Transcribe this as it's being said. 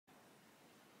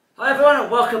Hi everyone and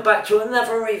welcome back to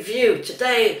another review.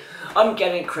 Today I'm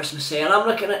getting Christmassy and I'm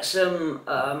looking at some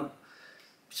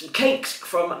cakes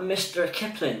from Mr.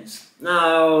 Kipling's.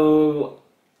 Now,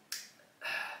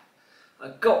 I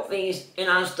got these in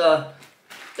Asda.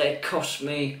 They cost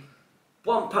me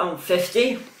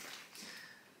 £1.50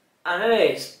 and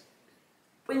it is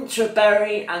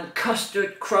Winterberry and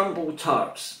Custard Crumble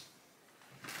Tarts.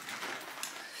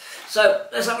 So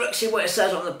let's have a look, see what it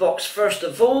says on the box first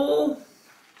of all.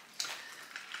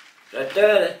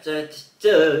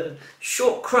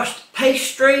 Shortcrust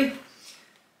Pastry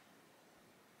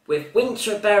with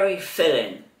Winterberry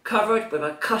filling, covered with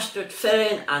a custard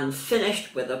filling and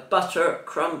finished with a butter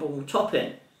crumble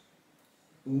topping.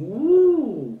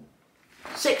 Ooh!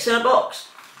 6 in a box.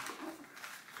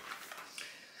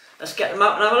 Let's get them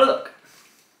out and have a look.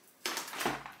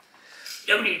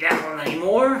 Don't need that one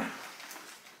anymore.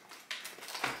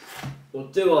 Or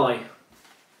do I?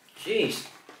 Jeez.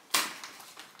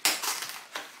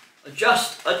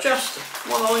 Adjust my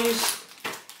eyes.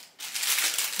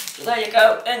 So there you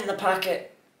go, in the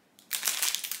packet.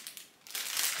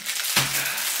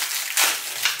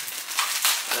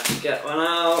 Let's get one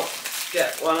out,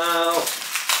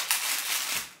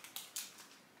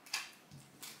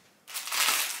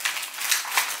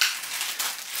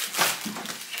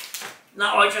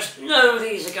 Now I just know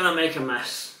these are going to make a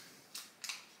mess.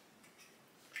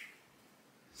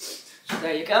 So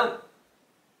there you go.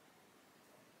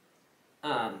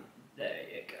 There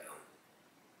you go.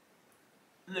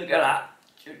 Look at that.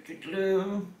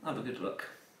 Have a good look.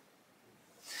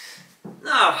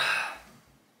 Now,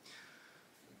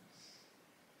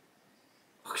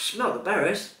 I can smell the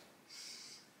berries.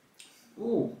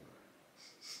 Ooh,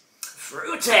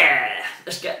 fruity.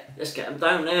 Let's get them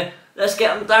down there. Let's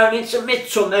get them down into my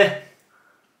tummy.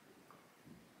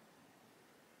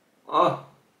 Oh.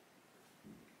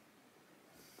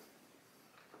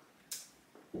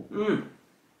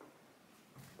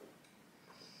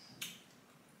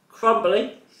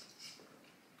 Crumbly,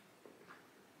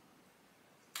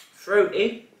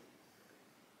 fruity,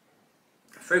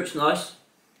 fruit's nice,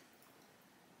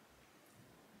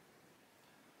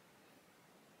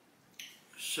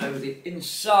 so the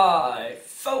inside,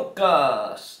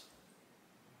 focus,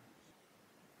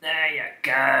 there you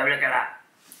go, look at that,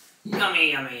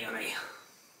 yummy, yummy, yummy.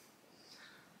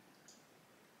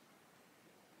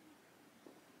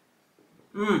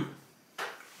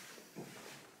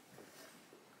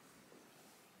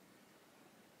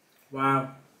 Wow.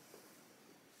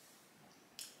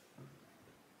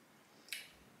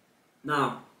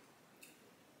 Now,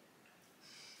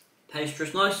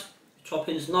 pastry's nice, the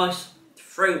topping's nice, the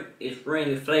fruit is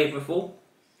really flavourful,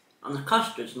 and the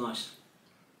custard's nice.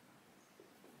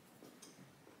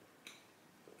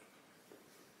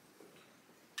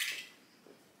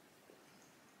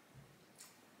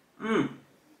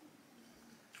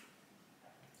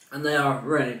 And they are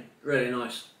really, really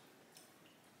nice.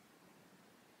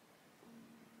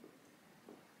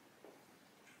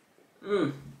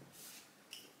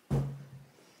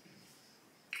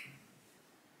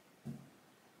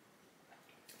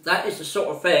 That is the sort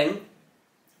of thing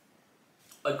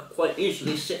I could quite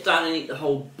easily sit down and eat the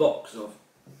whole box of.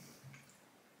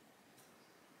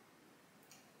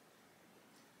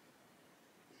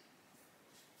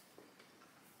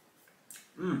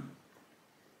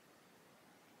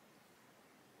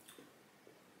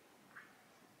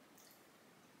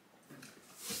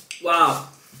 Wow,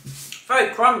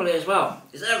 very crumbly as well.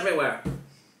 It's everywhere.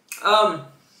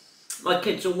 My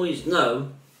kids always know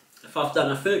if I've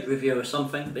done a food review or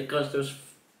something because there's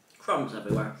crumbs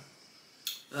everywhere.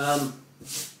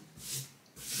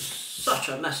 Such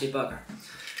a messy bugger.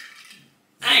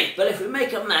 Hey, but if we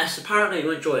make a mess, apparently you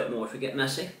enjoy it more if we get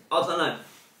messy. I don't know.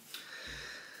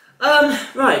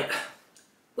 Right.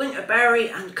 Winterberry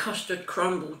and Custard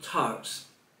Crumble Tarts.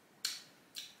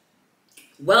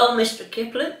 Well, Mr.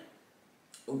 Kipling,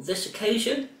 on this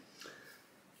occasion,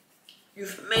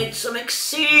 you've made some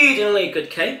exceedingly good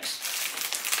cakes.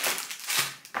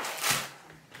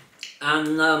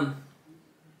 And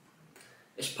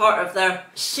it's part of their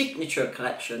signature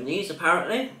collection, these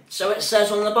apparently. So it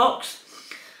says on the box.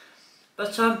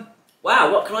 But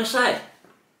wow, what can I say?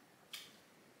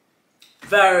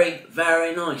 Very,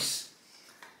 very nice.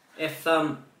 If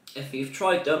you've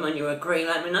tried them and you agree,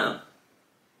 let me know.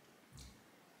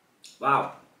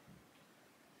 Wow.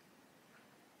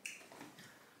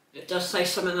 It does say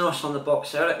something else on the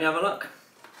box there, let me have a look.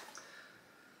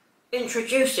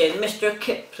 Introducing Mr.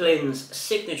 Kipling's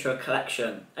signature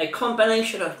collection, a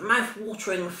combination of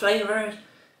mouth-watering flavours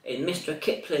in Mr.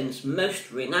 Kipling's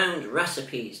most renowned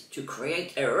recipes to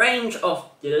create a range of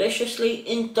deliciously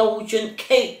indulgent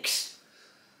cakes.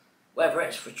 Whether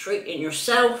it's for treating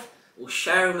yourself or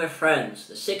sharing with friends,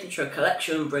 the signature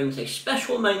collection brings a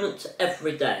special moment to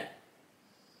every day.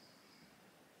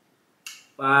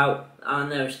 Wow,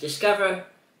 and there's Discover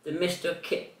the Mr.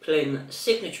 Kipling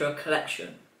Signature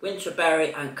Collection,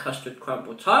 Winterberry and Custard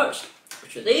Crumble Tarts,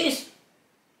 which are these.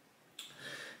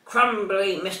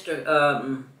 Crumbly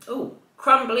Mr.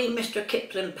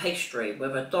 Kipling Pastry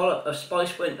with a dollop of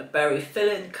spiced winterberry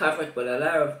filling covered with a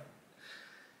layer of...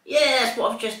 Yeah, that's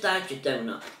what I've just had, your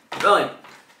donut. Right,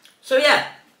 so yeah.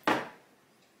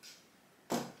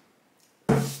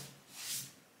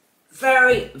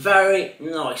 Very, very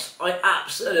nice. I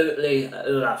absolutely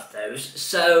love those.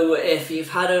 So if you've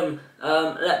had them,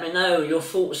 let me know your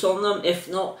thoughts on them. If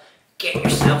not, get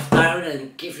yourself down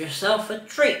and give yourself a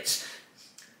treat.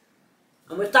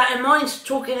 And with that in mind,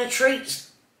 talking of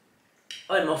treats,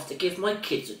 I'm off to give my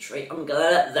kids a treat. I'm going to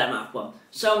let them have one.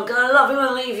 So I'm going to love you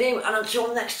and leave you. And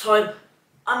until next time,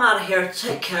 I'm out of here.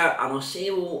 Take care and I'll see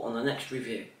you all on the next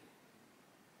review.